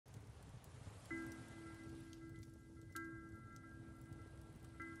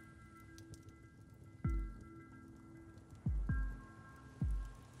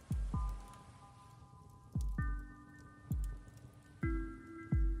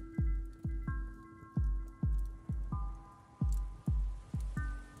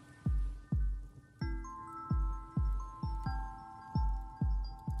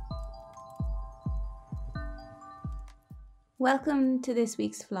Welcome to this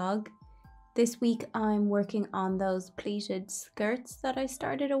week's vlog. This week I'm working on those pleated skirts that I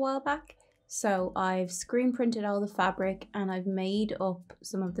started a while back. So I've screen printed all the fabric and I've made up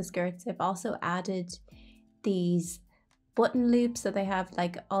some of the skirts. I've also added these button loops, so they have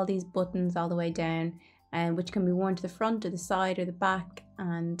like all these buttons all the way down, and which can be worn to the front or the side or the back,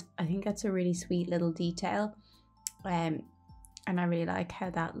 and I think that's a really sweet little detail. And I really like how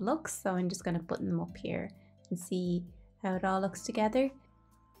that looks, so I'm just going to button them up here and see how it all looks together.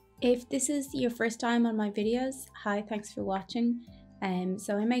 If this is your first time on my videos, hi, thanks for watching.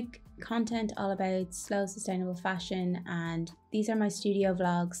 So I make content all about slow, sustainable fashion, and these are my studio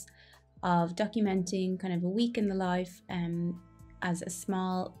vlogs of documenting kind of a week in the life as a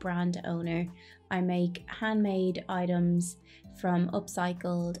small brand owner. I make handmade items from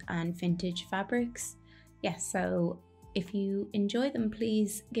upcycled and vintage fabrics. So if you enjoy them,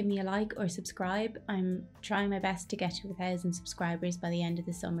 please give me a like or subscribe. I'm trying my best to get to 1,000 subscribers by the end of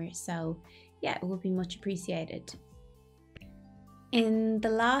the summer, so yeah, it would be much appreciated. In the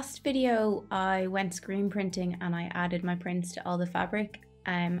last video, I went screen printing and I added my prints to all the fabric,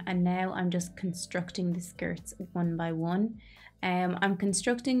 and now I'm just constructing the skirts one by one. I'm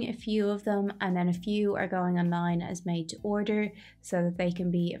constructing a few of them, and then a few are going online as made to order so that they can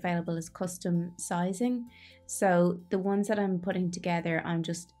be available as custom sizing. So the ones that I'm putting together, I'm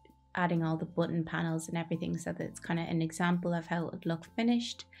just adding all the button panels and everything so that it's kind of an example of how it would look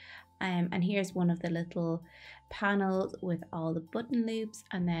finished. And here's one of the little panels with all the button loops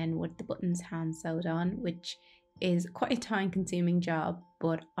and then with the buttons hand sewed on, which is quite a time consuming job,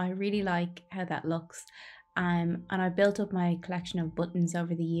 but I really like how that looks. And I built up my collection of buttons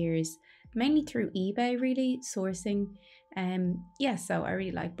over the years, mainly through eBay, really sourcing. So I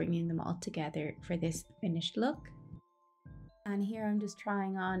really like bringing them all together for this finished look. And here I'm just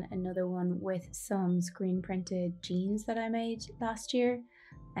trying on another one with some screen printed jeans that I made last year.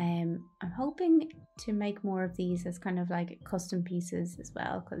 I'm hoping to make more of these as kind of like custom pieces as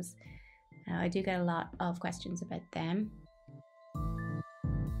well, because I do get a lot of questions about them.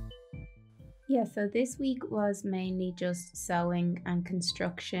 So this week was mainly just sewing and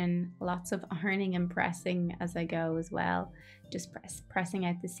construction, lots of ironing and pressing as I go as well. Just pressing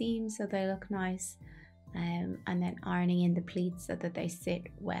out the seams so they look nice, and then ironing in the pleats so that they sit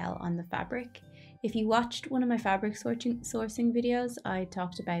well on the fabric. If you watched one of my fabric sourcing videos, I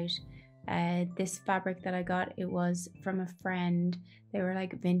talked about this fabric that I got. It was from a friend. They were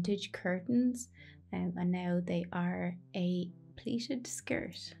like vintage curtains, and now they are a pleated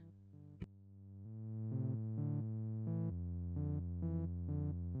skirt.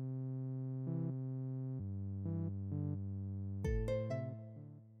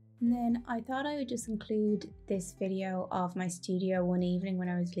 And then I thought I would just include this video of my studio one evening when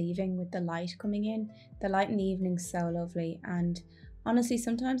I was leaving with the light coming in. The light in the evening's so lovely, and honestly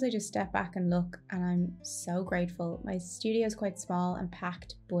sometimes I just step back and look and I'm so grateful. My studio is quite small and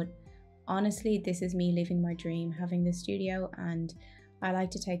packed, but honestly this is me living my dream, having this studio, and I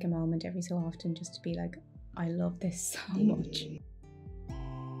like to take a moment every so often just to be like, I love this so much.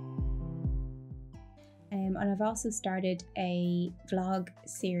 And I've also started a vlog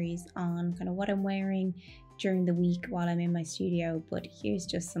series on kind of what I'm wearing during the week while I'm in my studio, but here's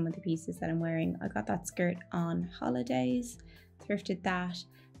just some of the pieces that I'm wearing. I got that skirt on holidays, thrifted that,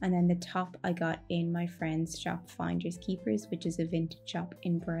 and then the top I got in my friend's shop Finders Keepers, which is a vintage shop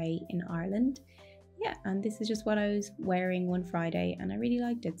in Bray in Ireland. And this is just what I was wearing one Friday and I really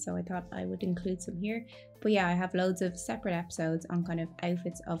liked it, so I thought I would include some here. But I have loads of separate episodes on kind of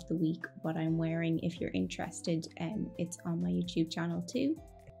outfits of the week, what I'm wearing. If you're interested, it's on my YouTube channel too.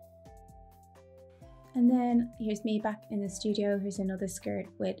 And then here's me back in the studio. Here's another skirt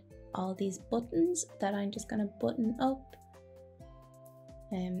with all these buttons that I'm just gonna button up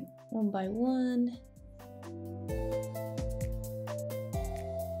one by one.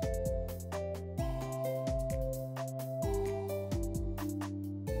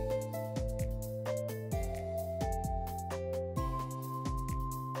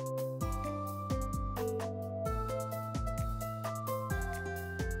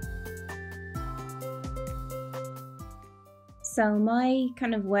 So my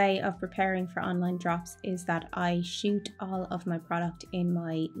kind of way of preparing for online drops is that I shoot all of my product in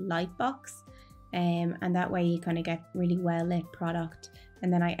my light box, and that way you kind of get really well lit product,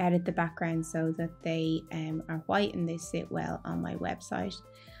 and then I edit the background so that they are white and they sit well on my website.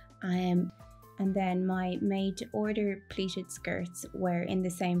 And then my made to order pleated skirts were in the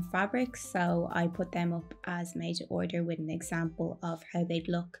same fabric, so I put them up as made to order with an example of how they'd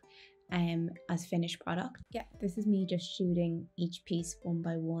look as finished product. This is me just shooting each piece one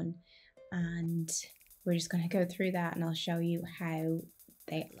by one, and we're just going to go through that and I'll show you how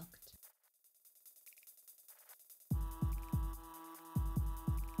they looked.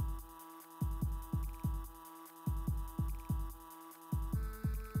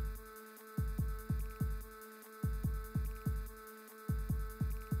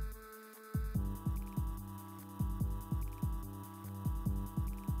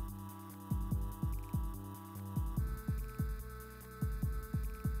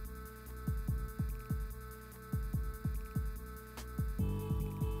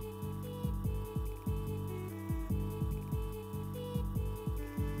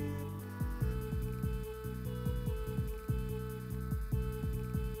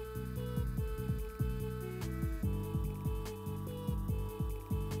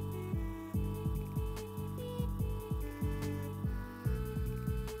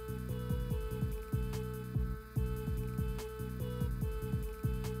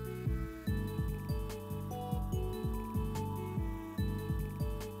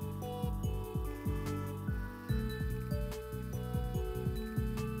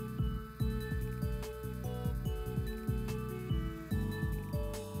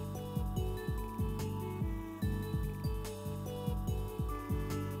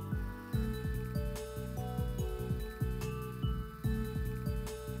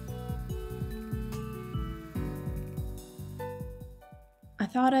 I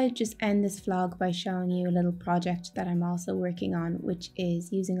thought I'd just end this vlog by showing you a little project that I'm also working on, which is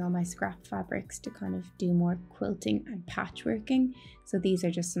using all my scrap fabrics to kind of do more quilting and patchworking. So these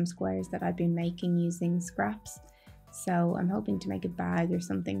are just some squares that I've been making using scraps. So I'm hoping to make a bag or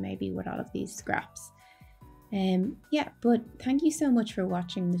something maybe with all of these scraps. Yeah, but thank you so much for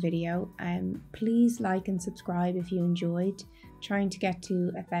watching the video. Please like and subscribe if you enjoyed. Trying to get to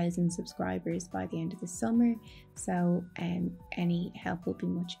 1,000 subscribers by the end of the summer, so any help will be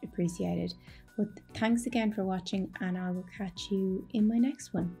much appreciated. But thanks again for watching, and I will catch you in my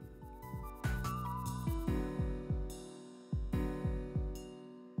next one.